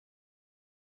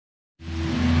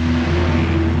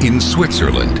In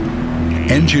Switzerland,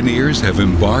 engineers have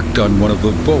embarked on one of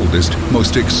the boldest,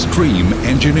 most extreme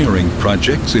engineering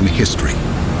projects in history.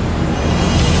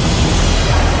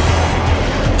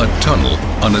 A tunnel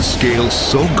on a scale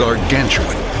so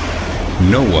gargantuan,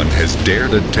 no one has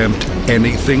dared attempt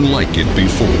anything like it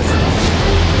before.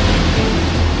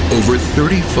 Over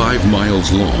 35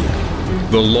 miles long,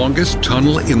 the longest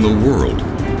tunnel in the world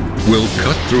will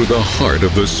cut through the heart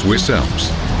of the Swiss Alps.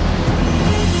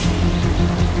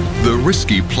 The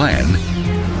risky plan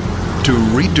to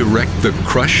redirect the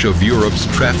crush of Europe's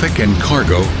traffic and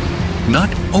cargo not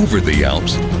over the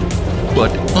Alps, but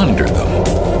under them.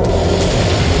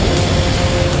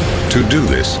 To do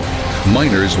this,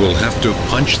 miners will have to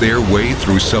punch their way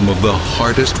through some of the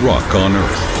hardest rock on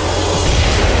Earth.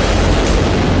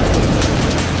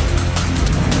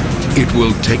 It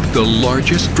will take the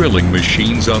largest drilling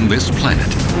machines on this planet,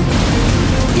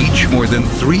 each more than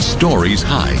 3 stories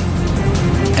high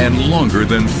and longer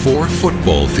than 4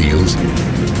 football fields,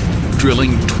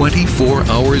 drilling 24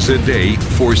 hours a day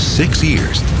for 6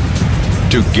 years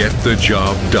to get the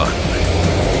job done.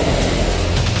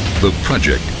 The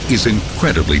project is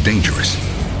incredibly dangerous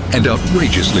and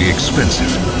outrageously expensive.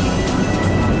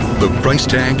 The price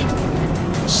tag,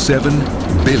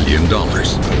 $7 billion.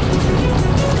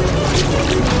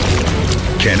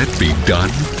 Can it be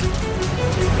done?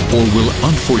 Or will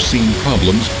unforeseen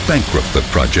problems bankrupt the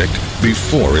project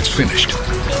before it's finished?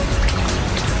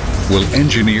 Will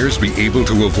engineers be able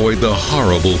to avoid the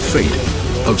horrible fate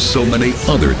of so many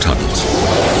other tunnels?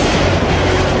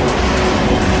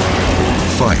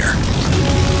 Fire,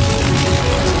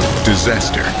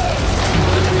 disaster,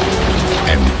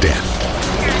 and death.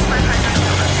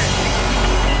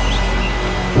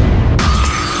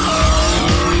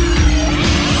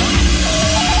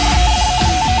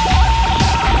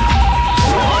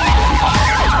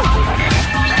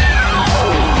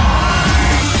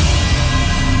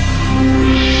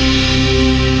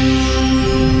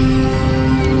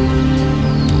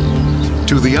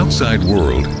 To the outside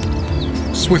world,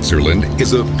 Switzerland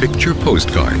is a picture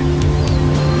postcard.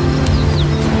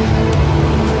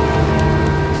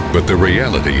 But the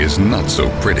reality is not so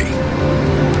pretty.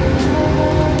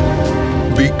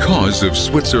 Because of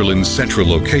Switzerland's central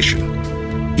location,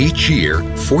 each year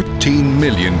 14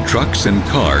 million trucks and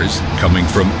cars coming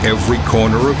from every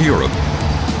corner of Europe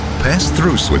pass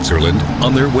through Switzerland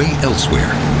on their way elsewhere.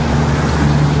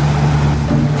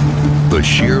 The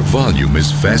sheer volume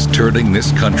is fast turning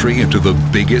this country into the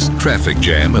biggest traffic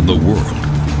jam in the world.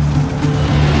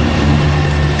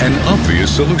 An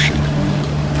obvious solution: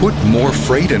 put more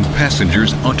freight and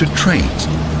passengers onto trains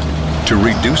to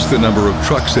reduce the number of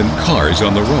trucks and cars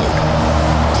on the road.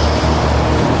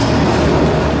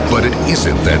 But it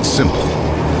isn't that simple.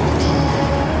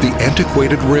 The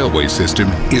antiquated railway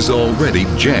system is already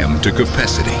jammed to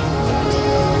capacity.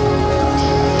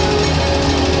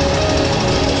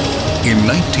 In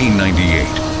 1998,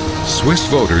 Swiss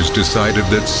voters decided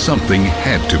that something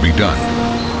had to be done.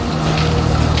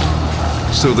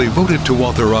 So they voted to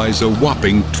authorize a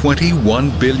whopping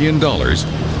 $21 billion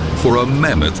for a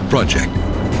mammoth project.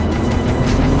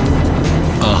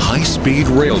 A high-speed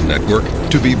rail network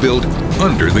to be built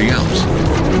under the Alps,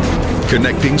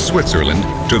 connecting Switzerland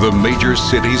to the major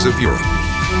cities of Europe.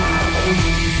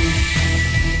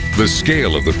 The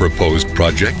scale of the proposed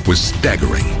project was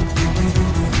staggering.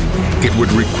 It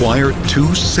would require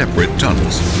 2 separate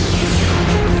tunnels,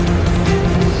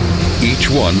 each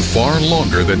one far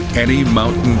longer than any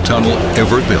mountain tunnel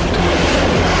ever built.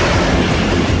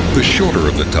 The shorter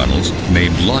of the tunnels,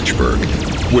 named Lochberg,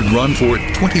 would run for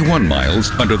 21 miles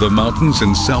under the mountains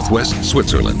in southwest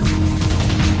Switzerland.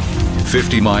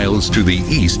 50 miles to the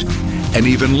east, an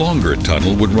even longer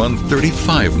tunnel would run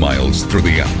 35 miles through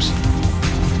the Alps.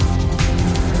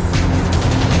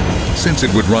 Since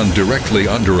it would run directly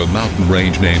under a mountain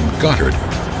range named Gotthard,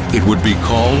 it would be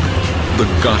called the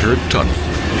Gotthard Tunnel.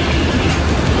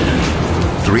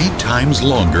 3 times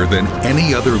longer than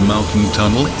any other mountain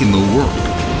tunnel in the world,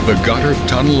 the Gotthard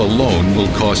Tunnel alone will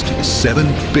cost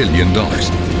 $7 billion.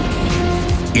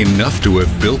 Enough to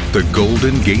have built the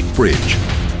Golden Gate Bridge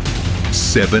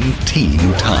 17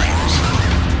 times.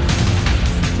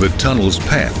 The tunnel's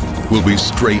path will be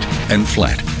straight and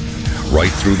flat,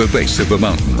 right through the base of the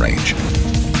mountain range.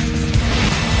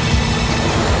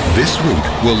 This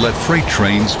route will let freight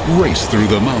trains race through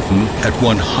the mountain at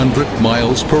 100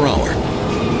 miles per hour,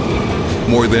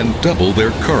 more than double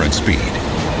their current speed.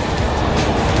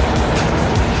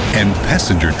 And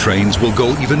passenger trains will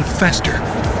go even faster,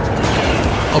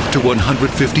 up to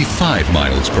 155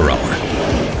 miles per hour.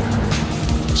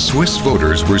 Swiss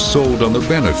voters were sold on the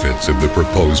benefits of the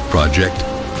proposed project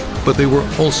but they were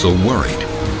also worried.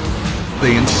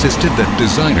 They insisted that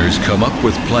designers come up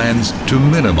with plans to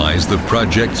minimize the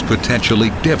project's potentially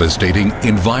devastating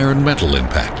environmental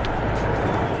impact.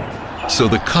 So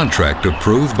the contract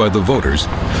approved by the voters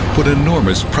put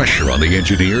enormous pressure on the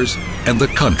engineers and the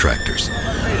contractors.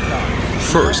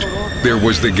 First, there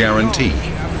was the guarantee.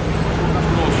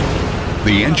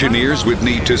 The engineers would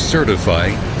need to certify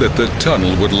that the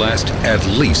tunnel would last at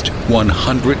least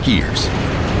 100 years.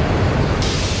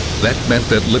 That meant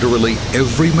that literally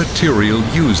every material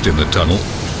used in the tunnel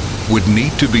would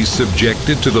need to be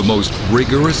subjected to the most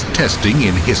rigorous testing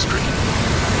in history.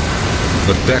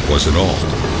 But that wasn't all.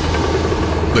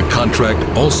 The contract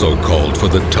also called for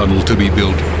the tunnel to be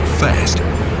built fast.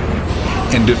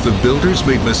 And if the builders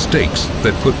made mistakes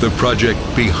that put the project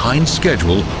behind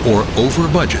schedule or over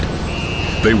budget,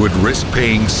 they would risk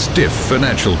paying stiff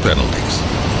financial penalties.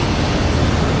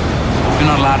 We're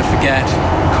not allowed to forget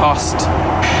cost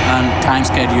and time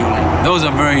scheduling. Those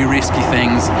are very risky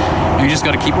things. And you just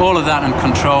got to keep all of that in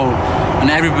control. And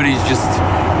everybody's just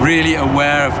really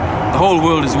aware of the whole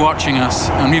world is watching us,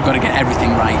 and we've got to get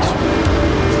everything right.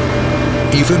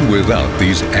 Even without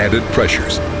these added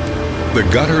pressures, the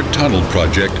Gotthard Tunnel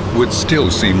project would still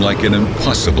seem like an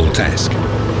impossible task.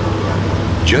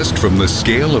 Just from the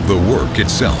scale of the work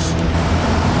itself.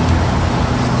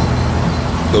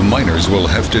 The miners will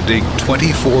have to dig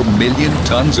 24 million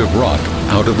tons of rock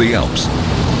out of the Alps.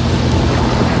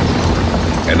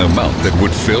 An amount that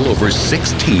would fill over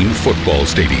 16 football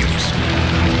stadiums.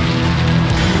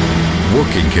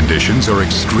 Working conditions are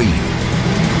extreme.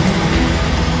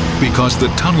 Because the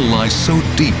tunnel lies so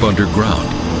deep underground,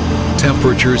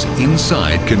 temperatures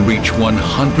inside can reach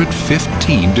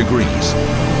 115 degrees.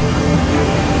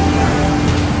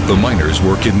 The miners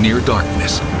work in near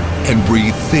darkness and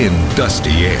breathe thin,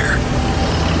 dusty air.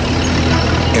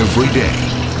 Every day,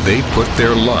 they put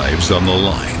their lives on the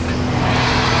line.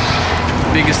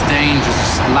 The biggest danger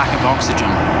is lack of oxygen.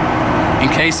 In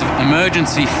case of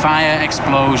emergency fire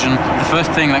explosion, the first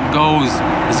thing that goes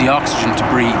is the oxygen to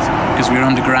breathe, because we're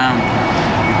underground.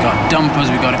 We've got dumpers,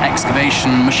 we've got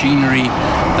excavation machinery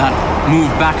that move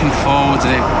back and forwards.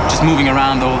 They're just moving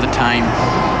around all the time.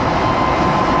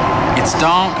 It's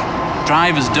dark.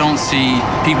 Drivers don't see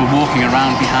people walking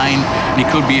around behind, and it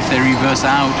could be, if they reverse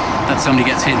out, that somebody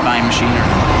gets hit by machinery.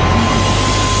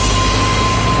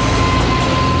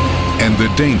 And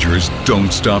the dangers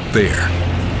don't stop there.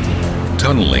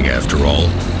 Tunneling, after all,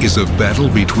 is a battle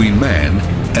between man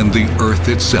and the Earth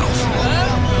itself.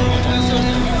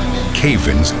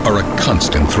 Cave-ins are a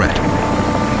constant threat.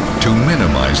 To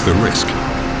minimize the risk,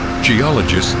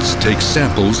 geologists take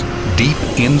samples deep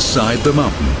inside the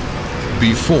mountain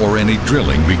before any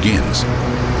drilling begins,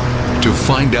 to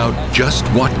find out just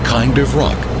what kind of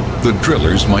rock the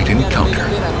drillers might encounter.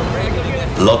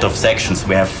 A lot of sections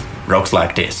we have rocks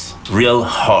like this, real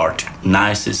hard,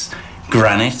 nice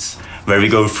granites, where we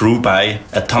go through by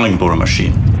a tunneling boring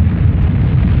machine.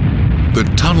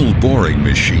 The tunnel boring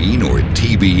machine, or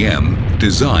TBM,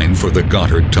 designed for the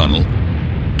Gotthard Tunnel,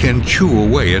 can chew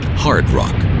away at hard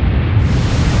rock.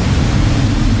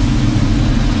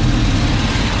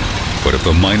 But if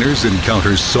the miners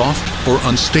encounter soft or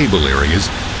unstable areas,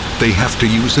 they have to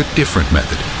use a different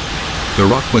method. The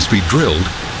rock must be drilled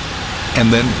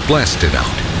and then blasted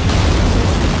out.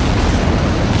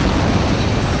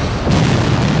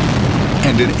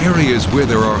 And in areas where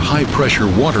there are high-pressure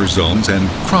water zones and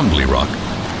crumbly rock,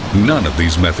 none of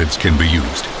these methods can be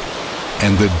used,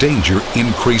 and the danger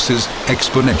increases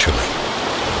exponentially.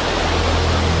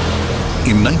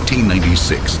 In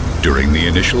 1996, during the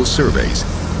initial surveys,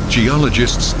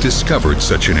 geologists discovered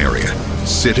such an area,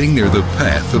 sitting near the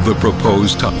path of the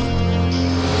proposed tunnel.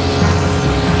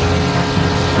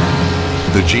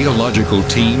 The geological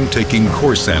team taking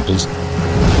core samples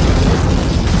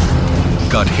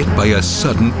got hit by a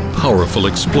sudden, powerful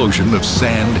explosion of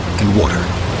sand and water.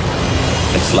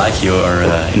 It's like you're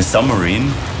in a submarine,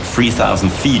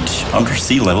 3,000 feet under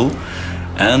sea level,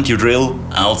 and you drill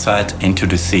outside into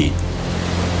the sea.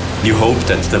 You hope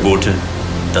that the water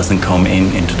doesn't come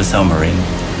into the submarine.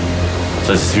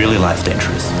 So it's really life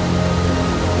dangerous.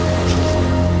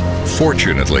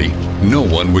 Fortunately, no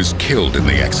one was killed in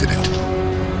the accident.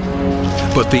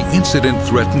 But the incident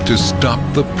threatened to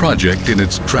stop the project in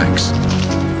its tracks.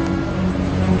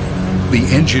 The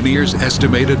engineers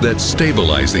estimated that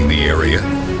stabilizing the area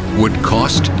would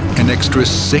cost an extra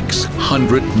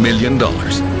 $600 million.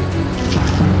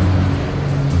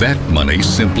 That money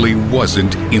simply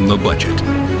wasn't in the budget.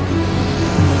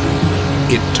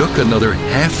 It took another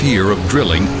half year of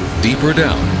drilling deeper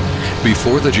down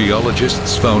before the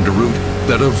geologists found a route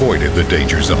that avoided the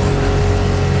danger zone.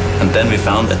 And then we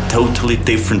found a totally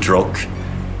different rock.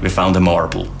 We found a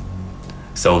marble.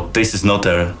 So this is not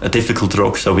a difficult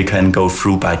rock, so we can go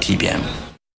through by TBM.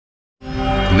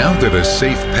 Now that a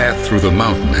safe path through the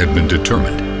mountain had been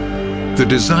determined, the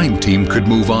design team could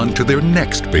move on to their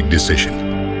next big decision.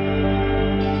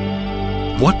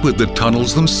 What would the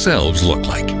tunnels themselves look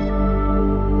like?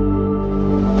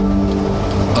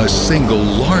 A single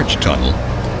large tunnel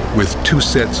with 2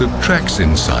 sets of tracks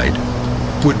inside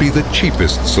would be the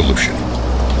cheapest solution.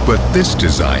 But this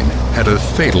design had a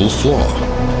fatal flaw.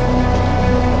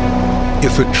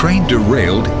 If a train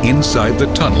derailed inside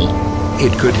the tunnel,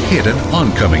 it could hit an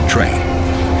oncoming train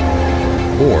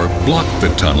or block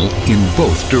the tunnel in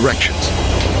both directions.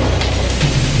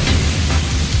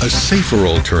 A safer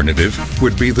alternative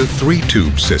would be the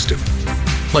 3-tube system,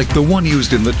 like the one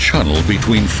used in the channel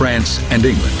between France and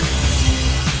England.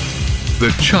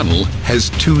 The channel has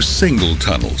 2 single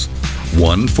tunnels,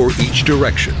 one for each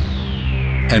direction,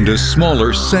 and a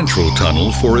smaller central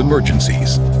tunnel for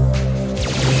emergencies.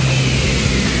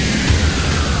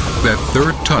 That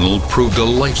third tunnel proved a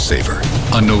lifesaver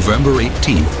on November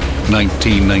 18,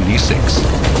 1996.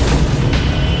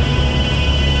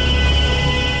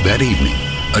 That evening,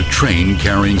 a train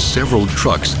carrying several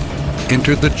trucks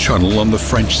entered the tunnel on the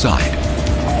French side.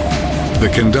 The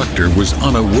conductor was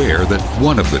unaware that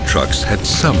one of the trucks had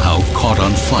somehow caught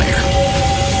on fire.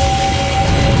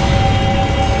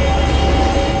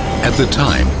 At the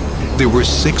time, there were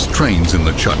 6 trains in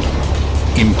the tunnel,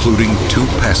 including 2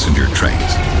 passenger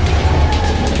trains.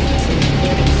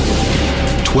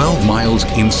 12 miles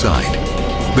inside,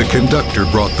 the conductor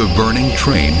brought the burning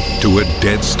train to a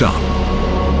dead stop.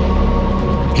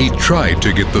 He tried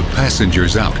to get the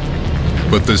passengers out,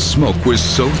 but the smoke was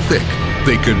so thick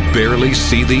they could barely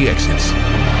see the exits.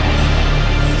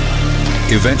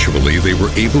 Eventually, they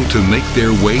were able to make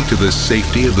their way to the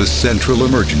safety of the central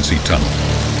emergency tunnel.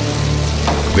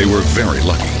 They were very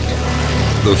lucky.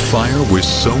 The fire was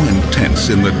so intense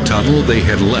in the tunnel they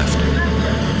had left,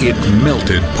 it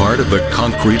melted part of the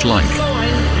concrete lining.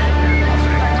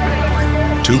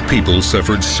 2 people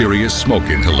suffered serious smoke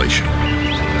inhalation.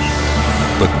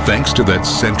 But thanks to that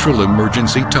central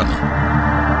emergency tunnel,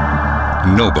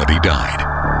 nobody died.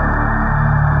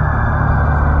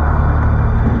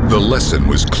 The lesson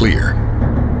was clear.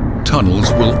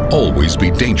 Tunnels will always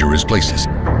be dangerous places,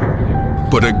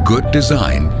 but a good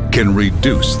design can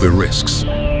reduce the risks.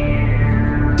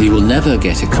 You will never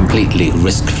get a completely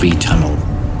risk-free tunnel.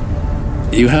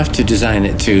 You have to design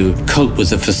it to cope with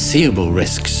the foreseeable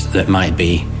risks that might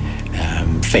be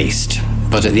faced.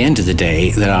 But at the end of the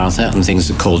day, there are certain things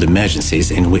that are called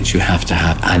emergencies in which you have to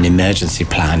have an emergency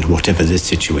plan, whatever the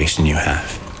situation you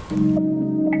have.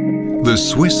 The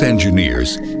Swiss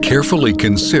engineers carefully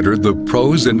considered the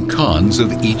pros and cons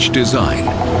of each design.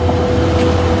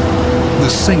 The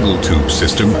single-tube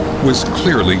system was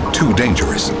clearly too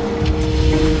dangerous,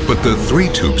 but the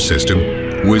 3-tube system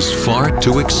was far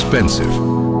too expensive.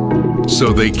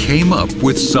 So they came up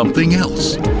with something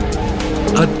else,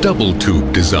 a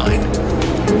double-tube design.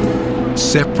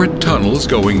 Separate tunnels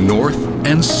going north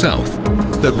and south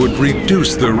that would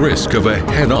reduce the risk of a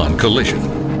head-on collision.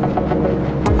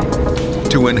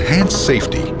 To enhance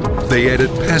safety, they added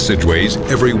passageways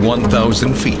every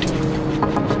 1,000 feet.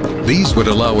 These would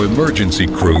allow emergency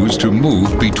crews to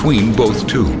move between both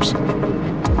tubes.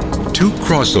 2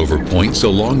 crossover points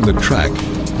along the track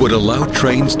would allow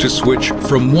trains to switch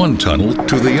from one tunnel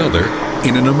to the other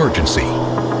in an emergency.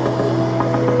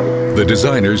 The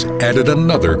designers added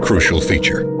another crucial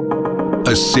feature,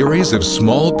 a series of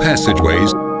small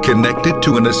passageways connected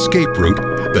to an escape route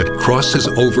that crosses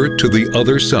over to the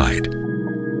other side.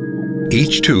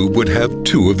 Each tube would have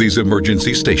 2 of these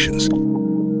emergency stations.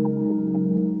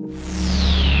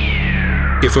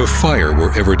 If a fire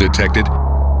were ever detected,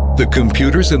 the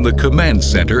computers in the command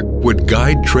center would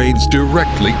guide trains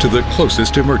directly to the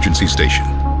closest emergency station.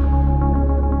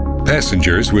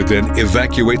 Passengers would then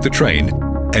evacuate the train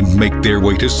and make their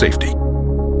way to safety.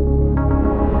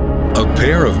 A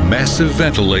pair of massive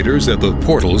ventilators at the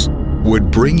portals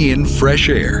would bring in fresh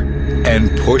air and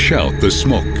push out the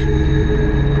smoke.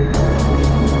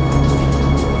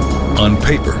 On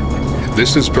paper,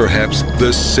 this is perhaps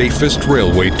the safest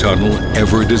railway tunnel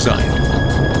ever designed.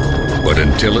 But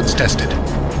until it's tested,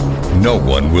 no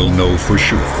one will know for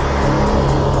sure.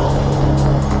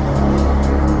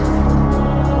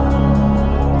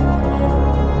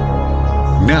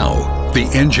 Now, the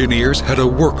engineers had a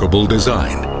workable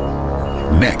design.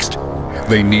 Next,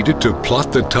 they needed to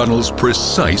plot the tunnel's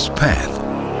precise path.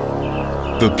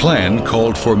 The plan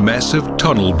called for massive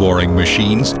tunnel boring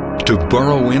machines to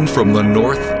burrow in from the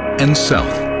north and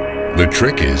south, The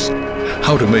trick is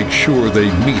how to make sure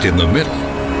they meet in the middle.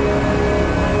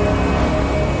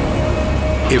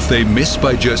 If they miss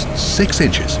by just 6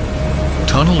 inches,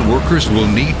 tunnel workers will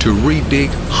need to redig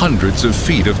hundreds of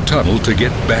feet of tunnel to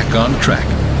get back on track.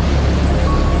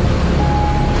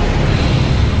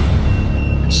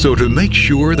 So to make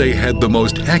sure they had the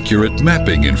most accurate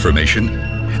mapping information,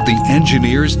 the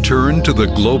engineers turned to the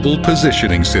Global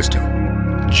Positioning System,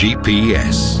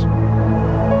 GPS.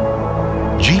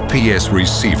 GPS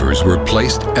receivers were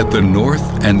placed at the north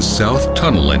and south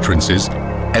tunnel entrances,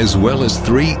 as well as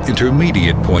 3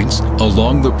 intermediate points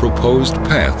along the proposed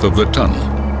path of the tunnel.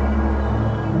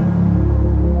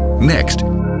 Next,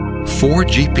 4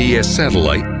 GPS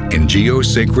satellites in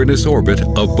geosynchronous orbit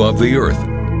above the Earth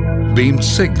beamed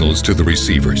signals to the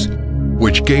receivers,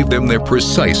 which gave them their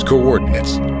precise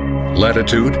coordinates: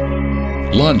 latitude,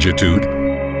 longitude,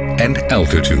 and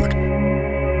altitude.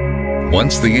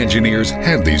 Once the engineers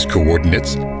had these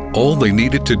coordinates, all they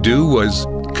needed to do was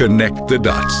connect the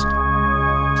dots.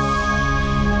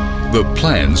 The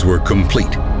plans were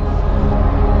complete.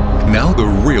 Now the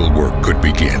real work could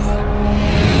begin.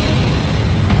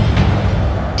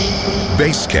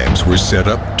 Base camps were set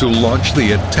up to launch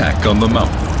the attack on the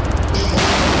mountain.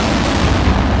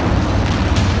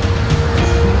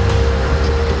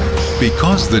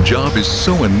 Because the job is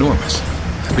so enormous,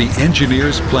 the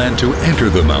engineers plan to enter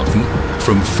the mountain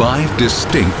from 5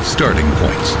 distinct starting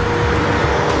points.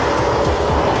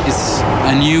 It's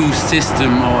a new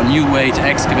system or a new way to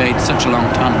excavate such a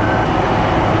long tunnel.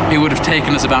 It would have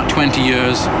taken us about 20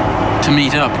 years to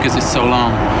meet up because it's so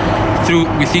long.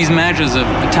 With these measures of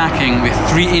attacking with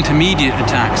 3 intermediate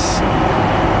attacks,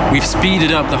 we've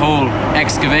speeded up the whole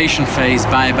excavation phase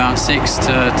by about 6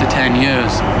 to 10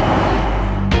 years.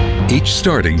 Each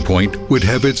starting point would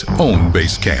have its own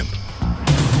base camp,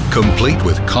 complete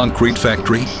with concrete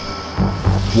factory,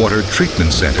 water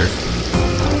treatment center,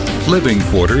 living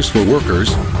quarters for workers,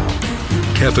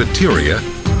 cafeteria,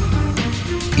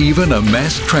 even a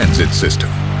mass transit system.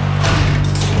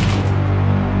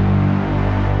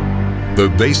 The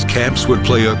base camps would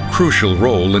play a crucial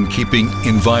role in keeping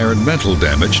environmental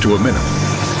damage to a minimum.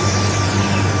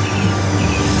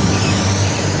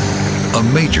 A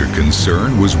major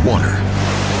concern was water.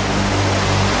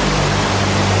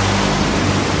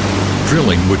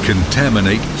 Drilling would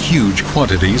contaminate huge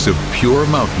quantities of pure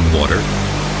mountain water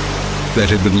that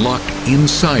had been locked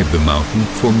inside the mountain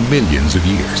for millions of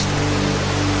years.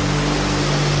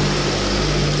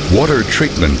 Water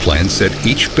treatment plants at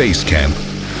each base camp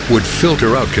would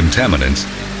filter out contaminants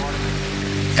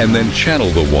and then channel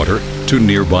the water to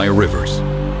nearby rivers.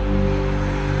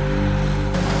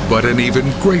 But an even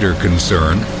greater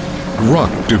concern,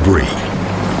 rock debris.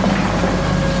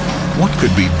 What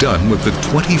could be done with the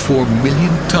 24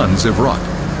 million tons of rock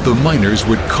the miners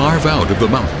would carve out of the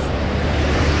mountain?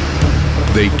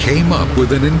 They came up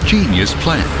with an ingenious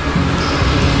plan.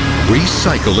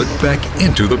 Recycle it back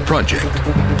into the project.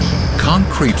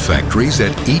 Concrete factories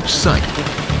at each site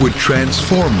would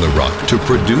transform the rock to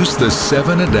produce the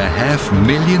 7.5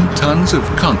 million tons of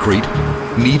concrete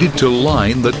needed to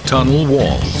line the tunnel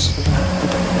walls.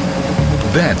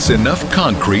 That's enough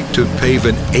concrete to pave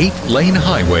an 8-lane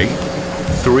highway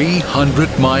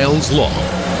 300 miles long.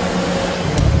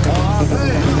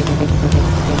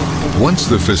 Once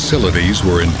the facilities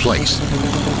were in place,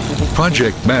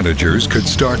 project managers could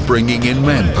start bringing in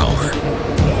manpower.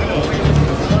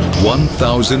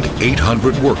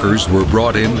 1,800 workers were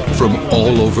brought in from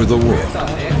all over the world.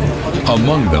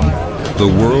 Among them, the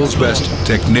world's best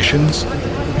technicians,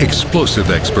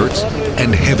 explosive experts,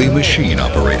 and heavy machine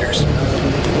operators.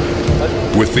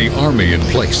 With the army in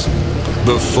place,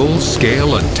 the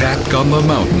full-scale attack on the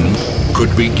mountain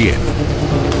could begin.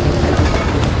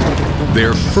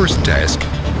 Their first task,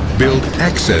 build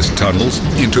access tunnels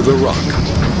into the rock.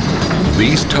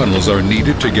 These tunnels are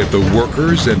needed to get the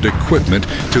workers and equipment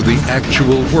to the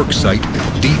actual work site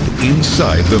deep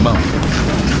inside the mountain.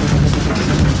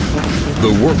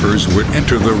 The workers would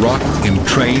enter the rock in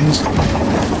trains,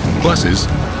 buses,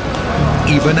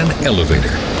 even an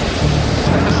elevator.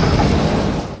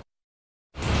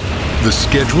 The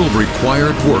schedule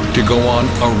required work to go on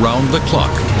around the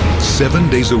clock, 7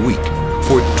 days a week,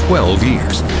 for 12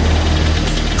 years.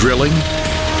 Drilling,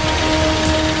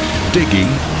 digging,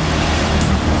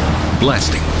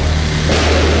 blasting.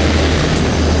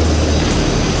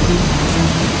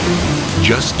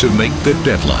 Just to make the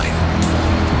deadline.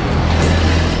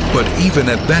 But even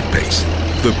at that pace,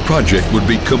 the project would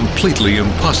be completely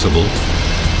impossible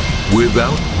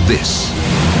without this.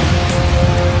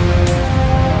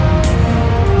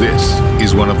 This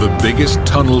is one of the biggest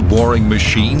tunnel boring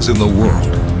machines in the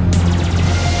world.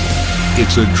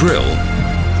 It's a drill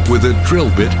with a drill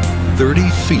bit 30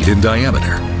 feet in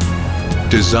diameter,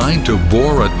 designed to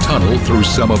bore a tunnel through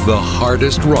some of the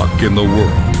hardest rock in the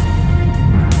world.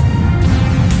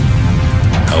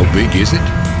 How big is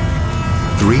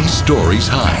it? 3 stories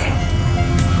high,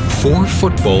 4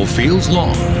 football fields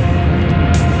long.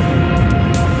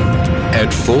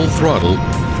 At full throttle,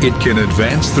 it can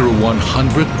advance through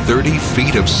 130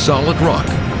 feet of solid rock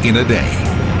in a day.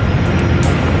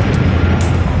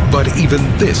 But even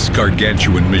this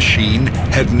gargantuan machine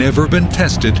had never been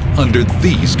tested under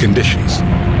these conditions.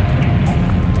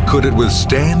 Could it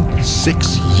withstand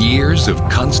 6 years of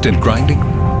constant grinding?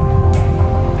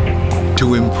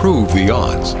 To improve the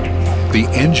odds, the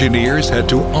engineers had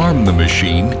to arm the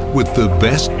machine with the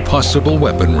best possible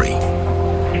weaponry,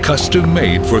 custom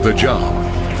made for the job.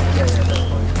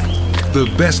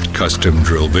 The best custom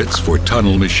drill bits for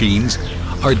tunnel machines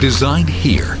are designed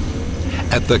here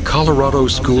at the Colorado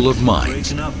School of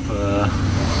Mines.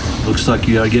 Looks like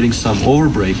you are getting some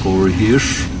overbreak over here.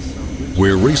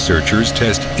 Where researchers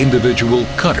test individual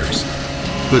cutters,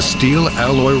 the steel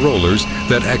alloy rollers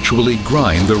that actually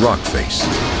grind the rock face.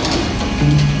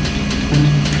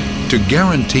 To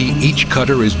guarantee each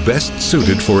cutter is best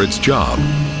suited for its job,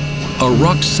 a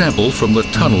rock sample from the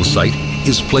tunnel site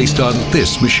is placed on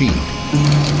this machine.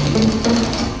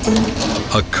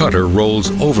 A cutter rolls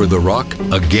over the rock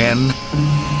again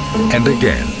and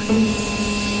again.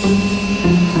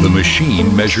 The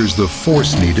machine measures the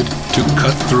force needed to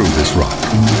cut through this rock.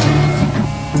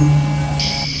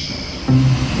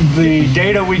 The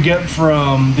data we get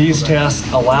from these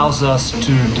tests allows us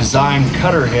to design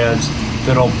cutter heads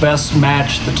that'll best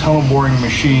match the tunnel boring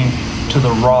machine to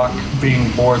the rock being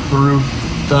bored through,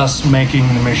 thus making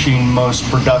the machine most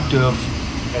productive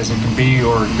as it can be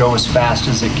or go as fast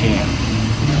as it can.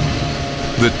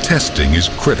 The testing is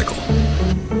critical.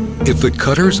 If the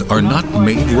cutters are not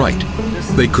made right,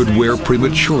 they could wear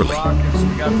prematurely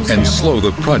and slow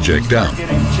the project down.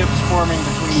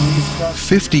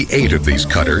 58 of these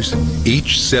cutters,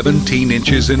 each 17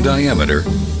 inches in diameter,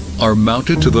 are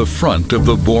mounted to the front of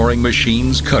the boring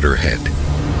machine's cutter head.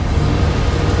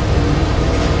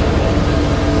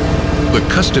 The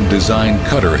custom-designed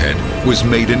cutter head was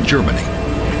made in Germany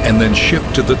and then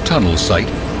shipped to the tunnel site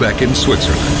back in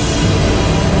Switzerland.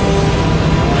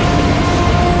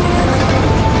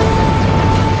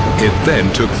 It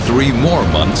then took 3 more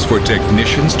months for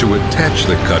technicians to attach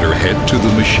the cutter head to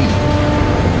the machine.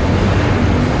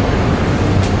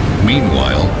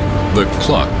 Meanwhile, the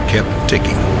clock kept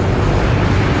ticking.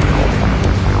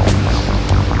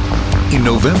 In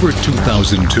November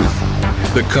 2002,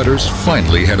 the cutters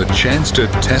finally had a chance to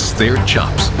test their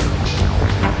chops.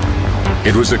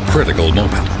 It was a critical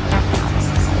moment.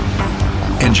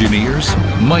 Engineers,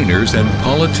 miners, and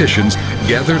politicians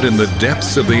gathered in the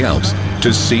depths of the Alps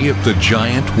to see if the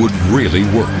giant would really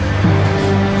work.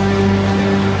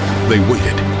 They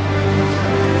waited.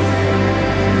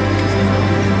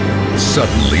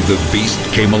 Suddenly, the beast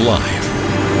came alive.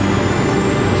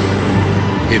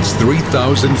 Its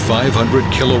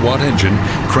 3,500 kilowatt engine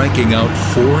cranking out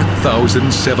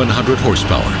 4,700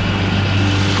 horsepower.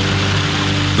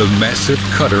 The massive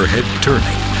cutter head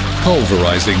turning,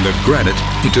 pulverizing the granite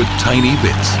into tiny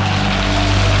bits.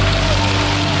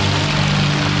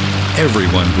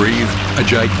 Everyone breathed a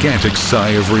gigantic sigh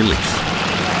of relief.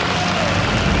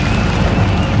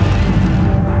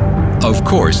 Of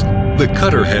course, the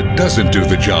cutter head doesn't do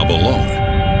the job alone.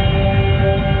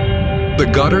 The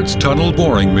Goddard's tunnel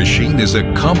boring machine is a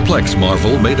complex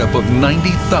marvel made up of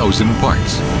 90,000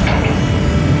 parts.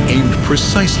 Aimed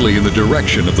precisely in the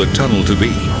direction of the tunnel to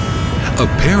be, a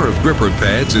pair of gripper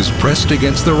pads is pressed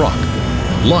against the rock,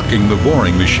 locking the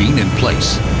boring machine in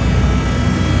place.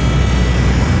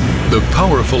 The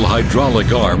powerful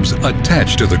hydraulic arms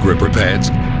attached to the gripper pads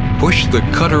push the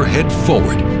cutter head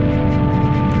forward,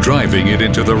 driving it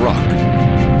into the rock.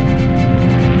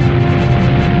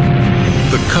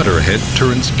 The cutter head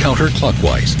turns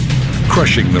counterclockwise,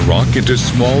 crushing the rock into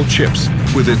small chips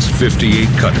with its 58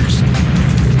 cutters.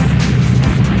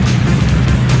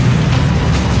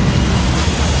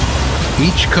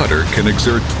 Each cutter can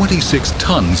exert 26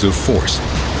 tons of force.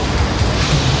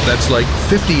 That's like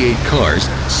 58 cars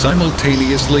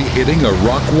simultaneously hitting a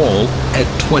rock wall at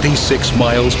 26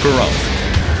 miles per hour.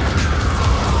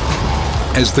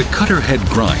 As the cutter head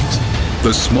grinds,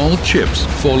 the small chips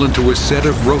fall into a set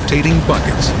of rotating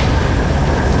buckets.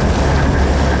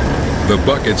 The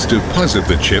buckets deposit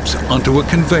the chips onto a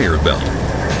conveyor belt,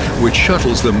 which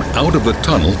shuttles them out of the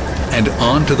tunnel and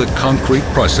onto the concrete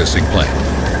processing plant.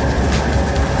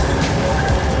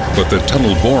 But the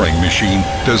tunnel boring machine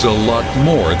does a lot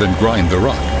more than grind the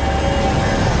rock.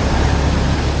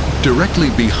 Directly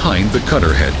behind the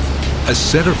cutter head, a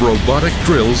set of robotic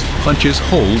drills punches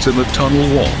holes in the tunnel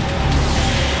wall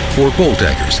for bolt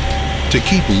daggers to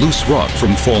keep loose rock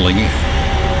from falling in.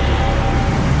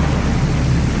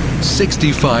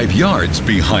 65 yards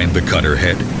behind the cutter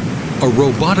head, a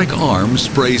robotic arm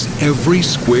sprays every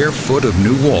square foot of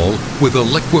new wall with a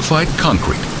liquefied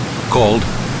concrete called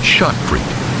shotcrete.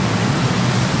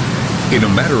 In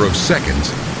a matter of seconds,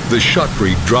 the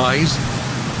shotcrete dries,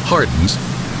 hardens,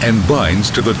 and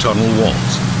binds to the tunnel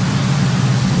walls.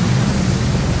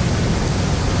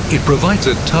 It provides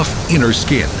a tough inner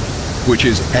skin, which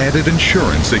is added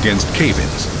insurance against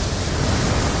cave-ins.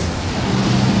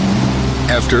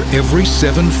 After every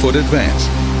 7-foot advance,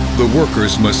 the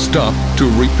workers must stop to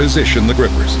reposition the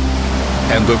grippers,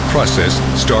 and the process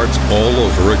starts all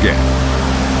over again.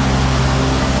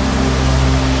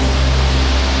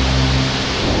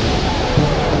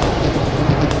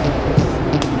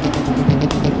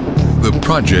 The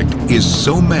project is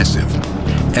so massive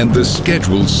and the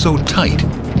schedule so tight,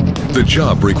 the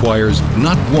job requires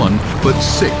not one, but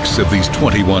 6 of these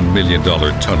 $21 million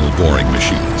tunnel boring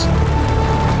machines.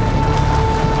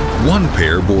 One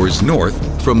pair bores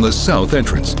north from the south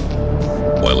entrance,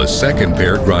 while a second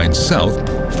pair grinds south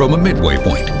from a midway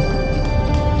point.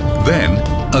 Then,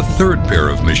 a third pair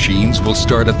of machines will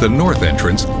start at the north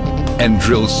entrance and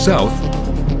drill south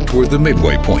toward the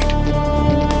midway point.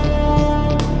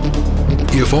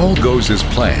 If all goes as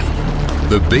planned,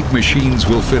 the big machines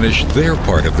will finish their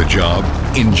part of the job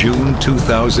in June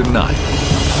 2009.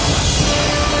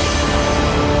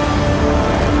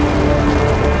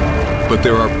 But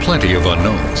there are plenty of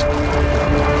unknowns.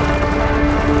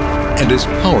 And as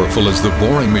powerful as the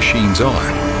boring machines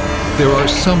are, there are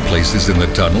some places in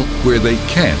the tunnel where they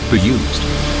can't be used.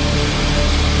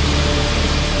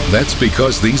 That's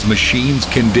because these machines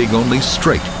can dig only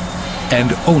straight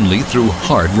and only through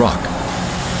hard rock.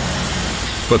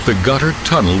 But the gutter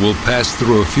tunnel will pass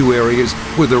through a few areas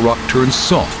where the rock turns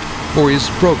soft or is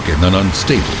broken and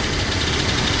unstable.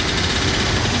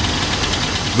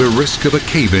 The risk of a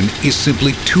cave-in is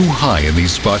simply too high in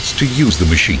these spots to use the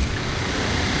machine.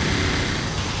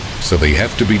 So they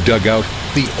have to be dug out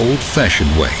the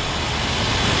old-fashioned way,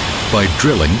 by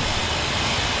drilling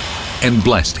and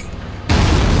blasting.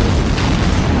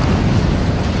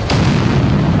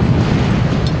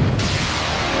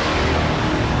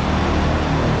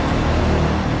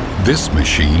 This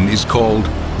machine is called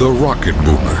the rocket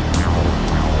boomer.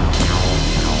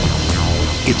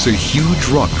 It's a huge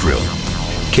rock drill,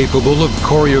 capable of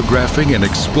choreographing an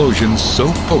explosion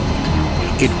so potent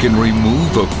it can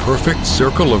remove a perfect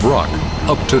circle of rock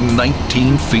up to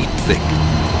 19 feet thick.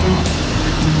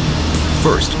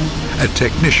 First, a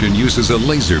technician uses a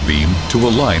laser beam to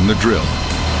align the drill.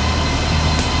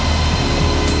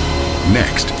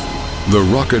 Next, the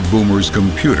rocket boomer's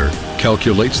computer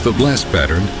calculates the blast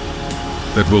pattern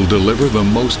that will deliver the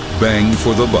most bang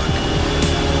for the buck.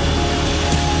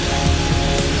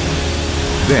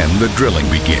 Then the drilling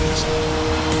begins.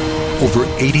 Over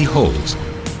 80 holes,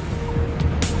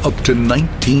 up to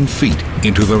 19 feet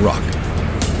into the rock.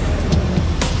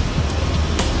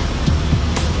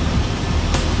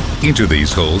 Into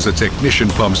these holes, a technician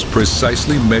pumps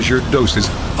precisely measured doses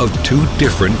of 2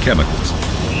 different chemicals.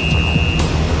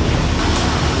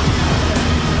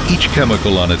 Each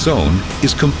chemical on its own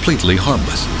is completely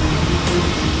harmless.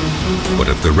 But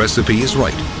if the recipe is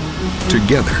right,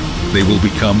 together they will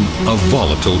become a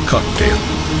volatile cocktail.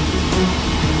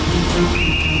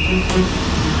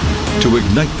 To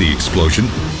ignite the explosion,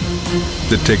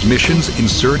 the technicians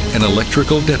insert an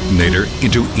electrical detonator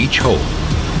into each hole.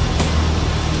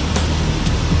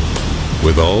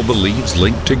 With all the leads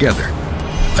linked together,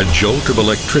 a jolt of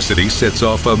electricity sets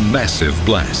off a massive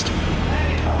blast.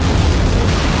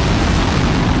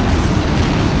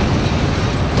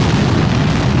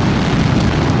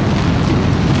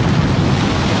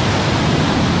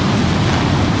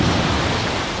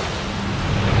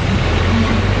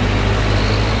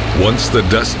 Once the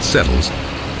dust settles,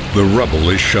 the rubble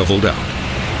is shoveled out.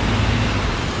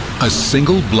 A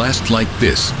single blast like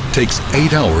this takes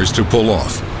 8 hours to pull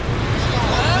off.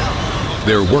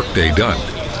 Their workday done,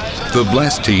 the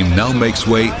blast team now makes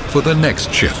way for the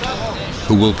next shift,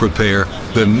 who will prepare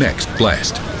the next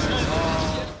blast.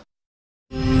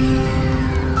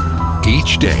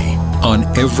 Each day, on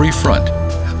every front,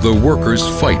 the workers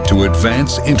fight to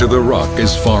advance into the rock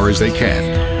as far as they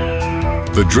can.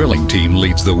 The drilling team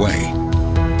leads the way.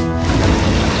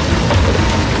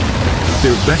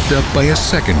 They're backed up by a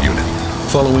second unit,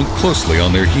 following closely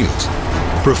on their heels,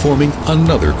 performing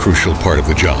another crucial part of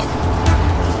the job: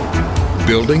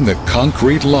 building the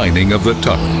concrete lining of the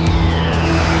tunnel.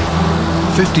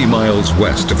 50 miles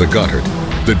west of the Gotthard,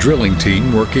 the drilling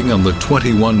team working on the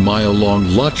 21-mile-long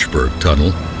Lochberg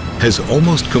Tunnel has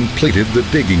almost completed the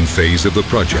digging phase of the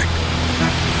project.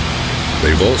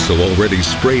 They've also already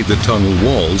sprayed the tunnel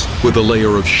walls with a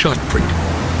layer of shotcrete,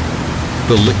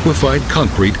 the liquefied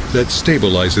concrete that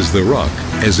stabilizes the rock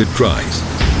as it dries.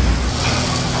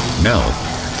 Now,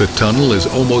 the tunnel is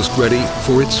almost ready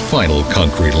for its final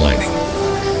concrete lining.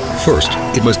 First,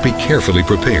 it must be carefully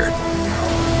prepared.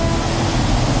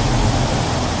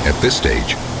 At this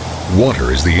stage,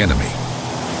 water is the enemy.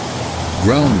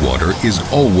 Groundwater is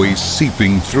always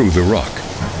seeping through the rock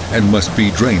and must be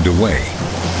drained away.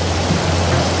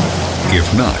 If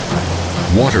not,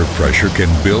 water pressure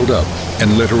can build up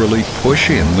and literally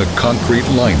push in the concrete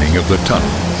lining of the tunnel.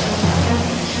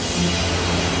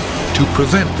 To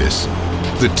prevent this,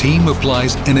 the team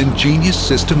applies an ingenious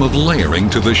system of layering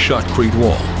to the shotcrete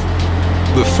wall.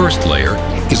 The first layer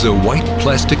is a white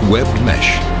plastic webbed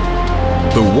mesh.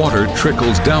 The water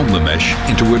trickles down the mesh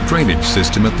into a drainage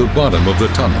system at the bottom of the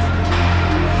tunnel.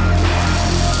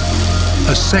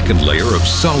 A second layer of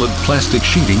solid plastic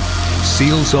sheeting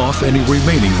seals off any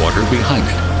remaining water behind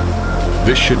it.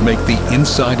 This should make the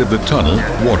inside of the tunnel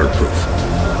waterproof.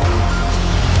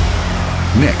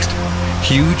 Next,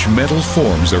 huge metal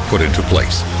forms are put into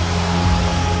place.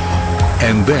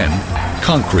 And then,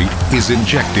 concrete is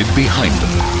injected behind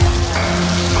them.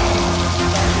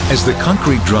 As the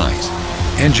concrete dries,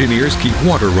 engineers keep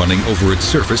water running over its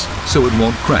surface so it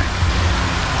won't crack.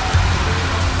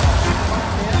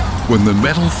 When the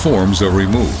metal forms are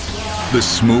removed, the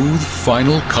smooth,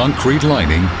 final concrete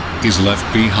lining is left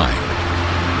behind.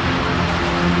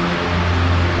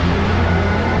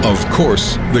 Of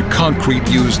course, the concrete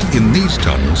used in these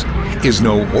tunnels is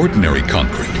no ordinary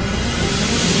concrete.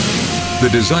 The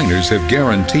designers have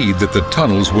guaranteed that the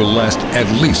tunnels will last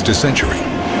at least a century.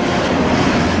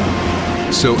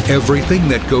 So everything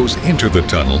that goes into the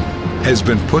tunnel has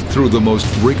been put through the most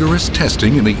rigorous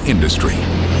testing in the industry.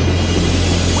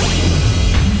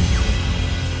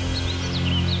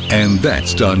 And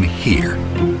that's done here,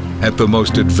 at the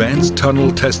most advanced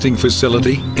tunnel testing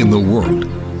facility in the world,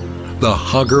 the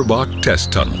Hagerbach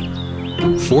Test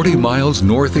Tunnel, 40 miles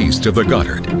northeast of the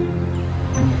Gotthard.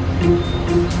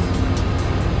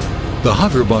 The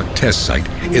Hagerbach test site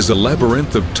is a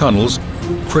labyrinth of tunnels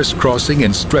crisscrossing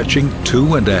and stretching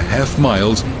 2.5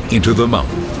 miles into the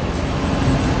mountain.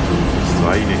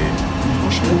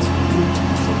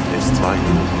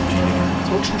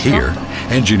 Here,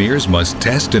 engineers must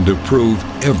test and approve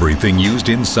everything used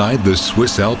inside the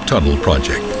Swiss Alp Tunnel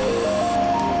project.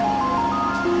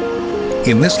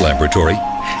 In this laboratory,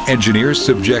 engineers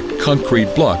subject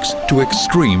concrete blocks to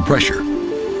extreme pressure.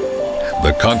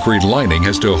 The concrete lining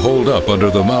has to hold up under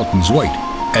the mountain's weight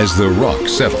as the rock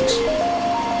settles.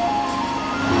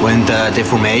 When the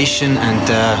deformation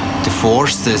and the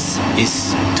forces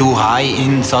is too high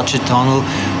in such a tunnel,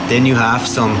 then you have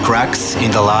some cracks in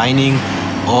the lining,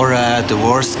 or the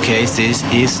worst case is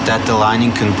that the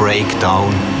lining can break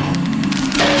down.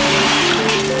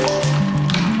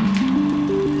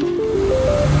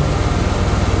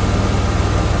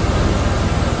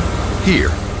 Here,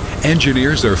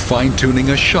 engineers are fine-tuning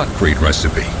a shotcrete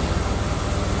recipe.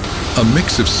 A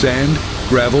mix of sand,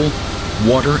 gravel,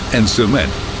 water, and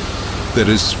cement that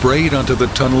is sprayed onto the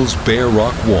tunnel's bare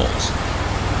rock walls.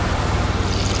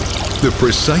 The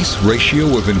precise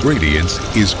ratio of ingredients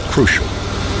is crucial.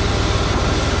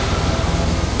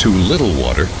 Too little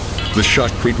water, the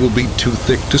shotcrete will be too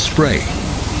thick to spray.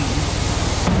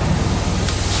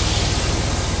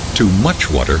 Too much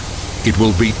water, it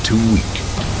will be too weak.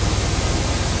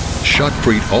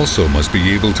 Shotcrete also must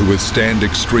be able to withstand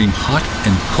extreme hot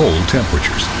and cold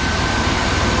temperatures.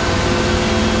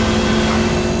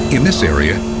 In this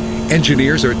area,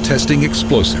 engineers are testing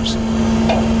explosives.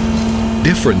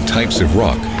 Different types of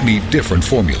rock need different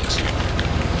formulas.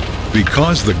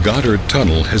 Because the Gotthard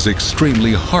Tunnel has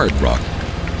extremely hard rock,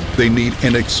 they need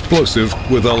an explosive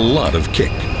with a lot of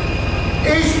kick.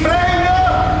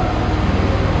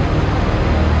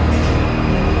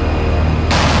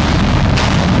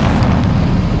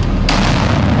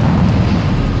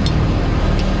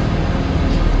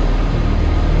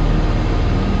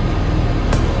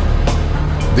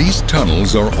 These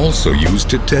tunnels are also used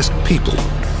to test people,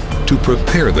 to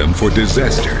prepare them for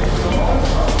disaster.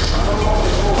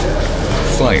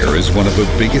 Fire is one of the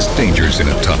biggest dangers in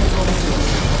a tunnel.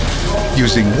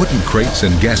 Using wooden crates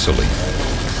and gasoline,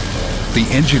 the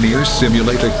engineers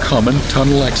simulate a common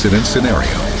tunnel accident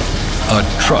scenario: a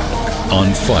truck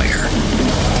on fire.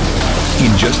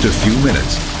 In just a few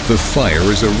minutes, the fire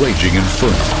is a raging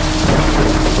inferno.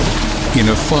 In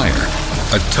a fire,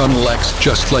 a tunnel acts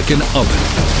just like an oven.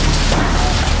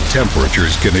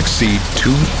 Temperatures can exceed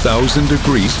 2,000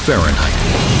 degrees Fahrenheit,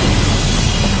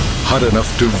 hot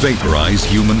enough to vaporize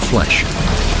human flesh,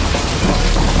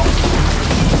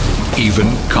 even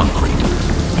concrete.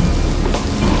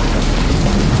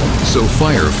 So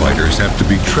firefighters have to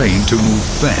be trained to move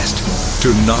fast,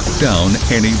 to knock down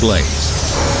any blaze.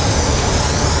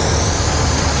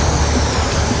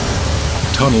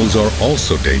 Tunnels are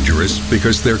also dangerous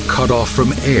because they're cut off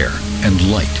from air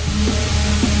and light.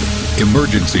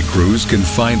 Emergency crews can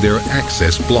find their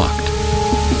access blocked.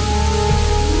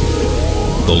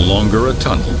 The longer a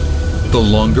tunnel, the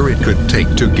longer it could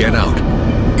take to get out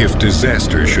if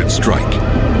disaster should strike.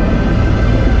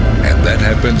 And that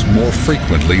happens more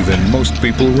frequently than most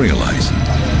people realize.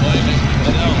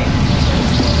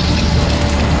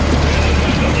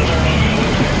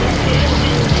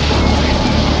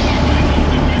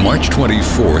 March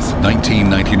 24th,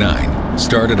 1999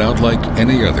 started out like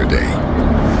any other day.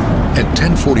 At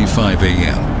 10:45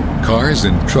 a.m., cars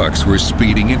and trucks were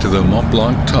speeding into the Mont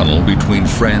Blanc tunnel between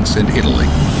France and Italy,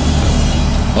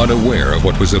 unaware of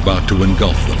what was about to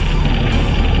engulf them.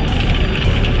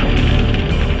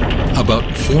 About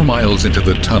 4 miles into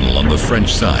the tunnel on the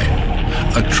French side,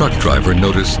 a truck driver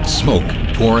noticed smoke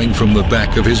pouring from the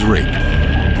back of his rig.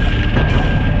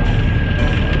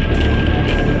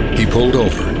 He pulled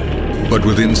over, but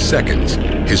within seconds,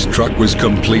 his truck was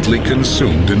completely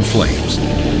consumed in flames.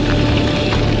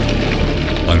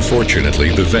 Unfortunately,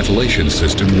 the ventilation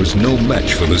system was no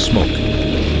match for the smoke.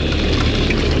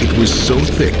 It was so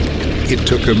thick, it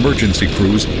took emergency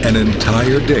crews an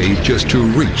entire day just to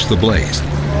reach the blaze.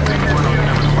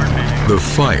 The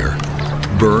fire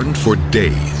burned for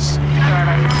days.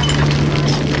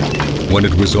 When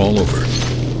it was all over,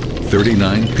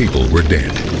 39 people were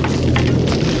dead.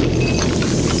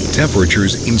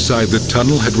 Temperatures inside the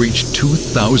tunnel had reached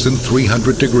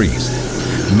 2,300 degrees,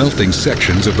 melting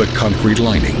sections of the concrete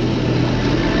lining.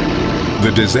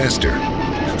 The disaster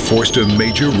forced a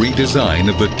major redesign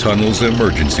of the tunnel's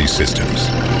emergency systems.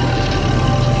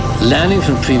 Learning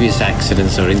from previous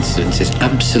accidents or incidents is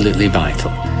absolutely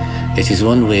vital. It is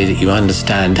one way that you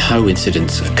understand how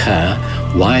incidents occur,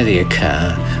 why they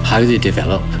occur, how they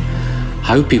develop,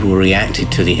 how people reacted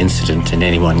to the incident in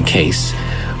any one case,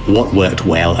 what worked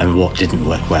well and what didn't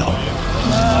work well.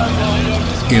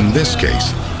 In this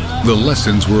case, the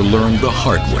lessons were learned the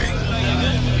hard way.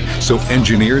 So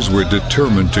engineers were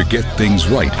determined to get things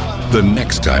right the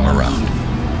next time around.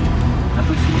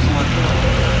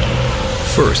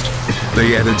 First,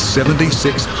 they added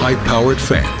 76 high-powered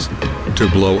fans to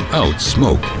blow out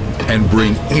smoke and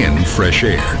bring in fresh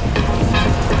air.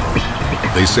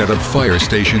 They set up fire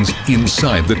stations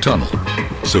inside the tunnel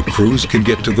so crews can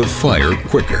get to the fire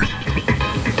quicker.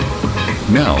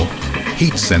 Now,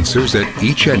 heat sensors at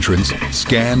each entrance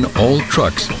scan all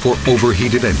trucks for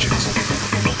overheated engines.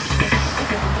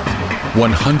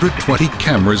 120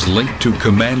 cameras linked to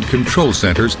command control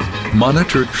centers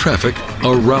monitor traffic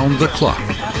around the clock.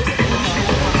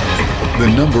 The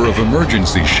number of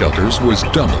emergency shelters was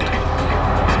doubled.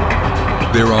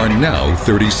 There are now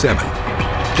 37,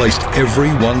 placed every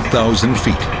 1,000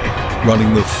 feet,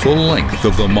 running the full length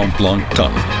of the Mont Blanc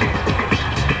tunnel.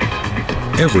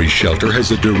 Every shelter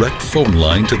has a direct phone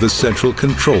line to the central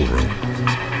control room.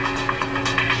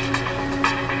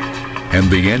 And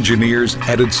the engineers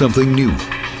added something new,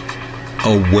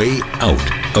 a way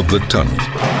out of the tunnel.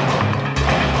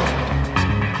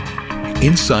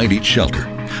 Inside each shelter,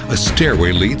 a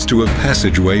stairway leads to a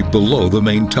passageway below the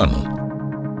main tunnel.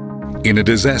 In a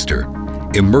disaster,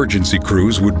 emergency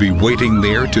crews would be waiting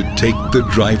there to take the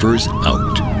drivers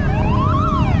out.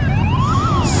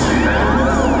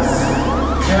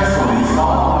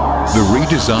 The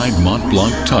redesigned Mont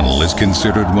Blanc tunnel is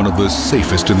considered one of the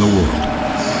safest in the world.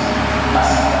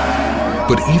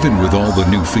 But even with all the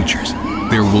new features,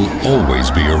 there will always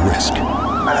be a risk.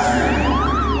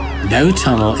 No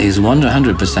tunnel is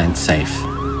 100% safe.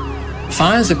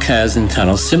 Fires occurs in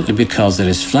tunnels simply because there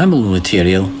is flammable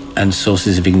material and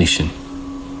sources of ignition.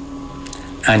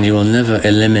 And you will never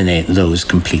eliminate those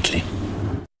completely.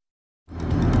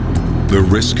 The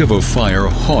risk of a fire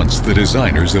haunts the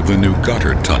designers of the new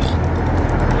Gotthard tunnel.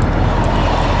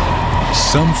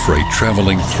 Some freight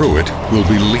traveling through it will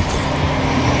be lethal.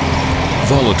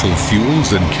 Volatile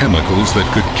fuels and chemicals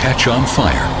that could catch on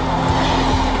fire,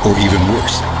 or even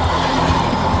worse,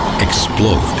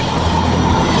 explode.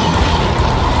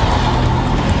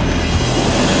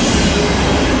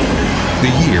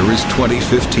 The year is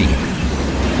 2015.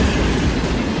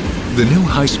 The new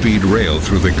high-speed rail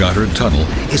through the Gotthard tunnel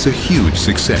is a huge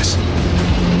success.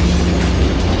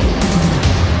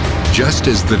 just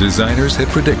as the designers had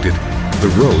predicted,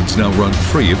 the roads now run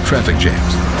free of traffic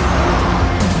jams.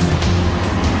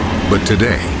 But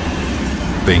today,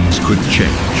 things could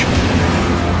change.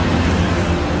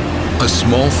 A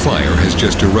small fire has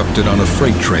just erupted on a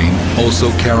freight train also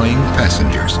carrying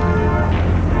passengers.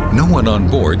 No one on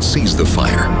board sees the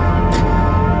fire.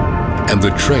 And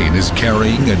the train is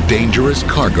carrying a dangerous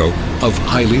cargo of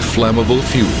highly flammable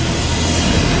fuel.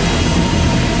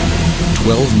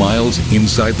 12 miles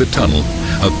inside the tunnel,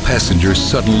 a passenger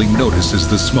suddenly notices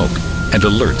the smoke and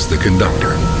alerts the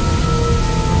conductor.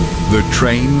 The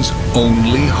train's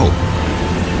only hope: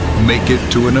 make it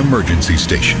to an emergency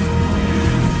station.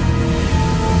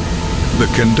 The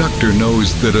conductor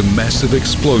knows that a massive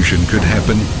explosion could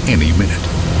happen any minute.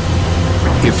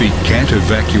 If he can't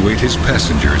evacuate his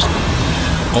passengers,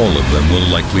 all of them will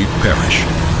likely perish.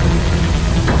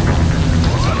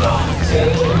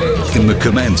 In the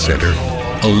command center,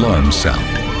 alarms sound.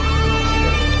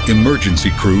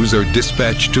 Emergency crews are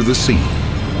dispatched to the scene.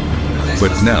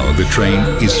 But now the train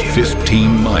is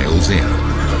 15 miles in.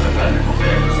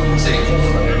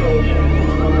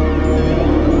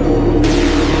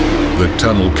 The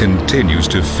tunnel continues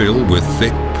to fill with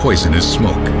thick, poisonous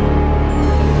smoke.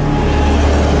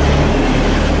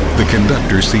 The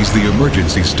conductor sees the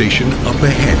emergency station up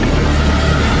ahead.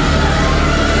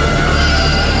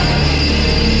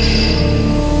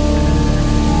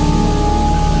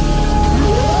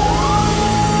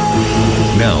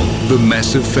 Now, the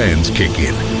massive fans kick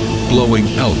in,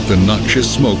 blowing out the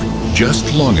noxious smoke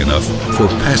just long enough for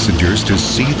passengers to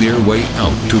see their way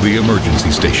out to the emergency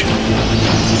station.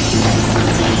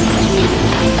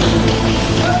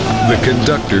 The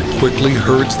conductor quickly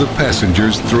herds the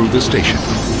passengers through the station,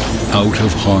 out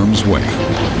of harm's way.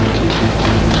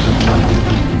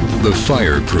 The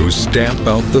fire crews stamp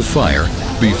out the fire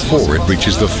before it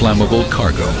reaches the flammable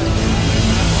cargo.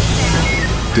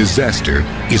 Disaster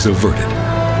is averted.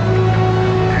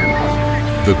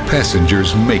 The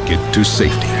passengers make it to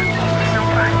safety.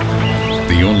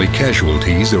 The only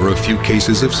casualties are a few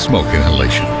cases of smoke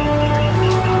inhalation.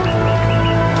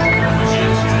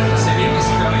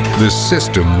 The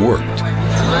system worked.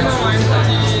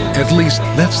 At least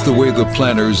that's the way the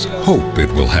planners hope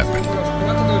it will happen.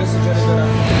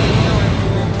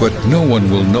 But no one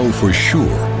will know for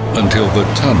sure until the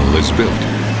tunnel is built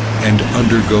and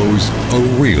undergoes a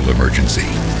real emergency.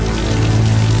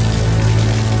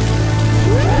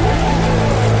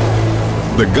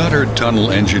 The Gotthard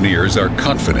Tunnel engineers are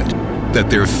confident that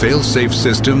their fail-safe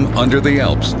system under the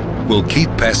Alps will keep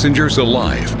passengers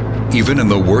alive, even in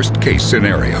the worst-case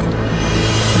scenario.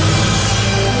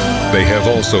 They have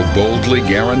also boldly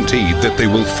guaranteed that they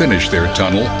will finish their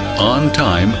tunnel on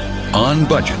time, on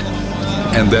budget,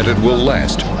 and that it will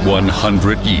last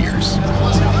 100 years.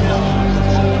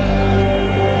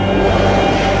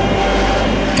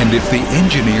 And if the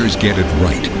engineers get it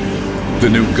right, the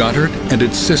new Gotthard and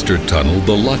its sister tunnel,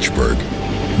 the Lochberg,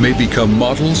 may become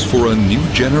models for a new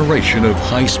generation of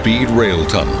high-speed rail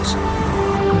tunnels,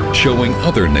 showing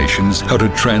other nations how to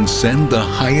transcend the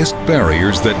highest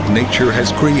barriers that nature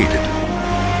has created,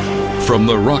 from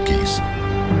the Rockies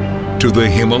to the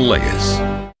Himalayas.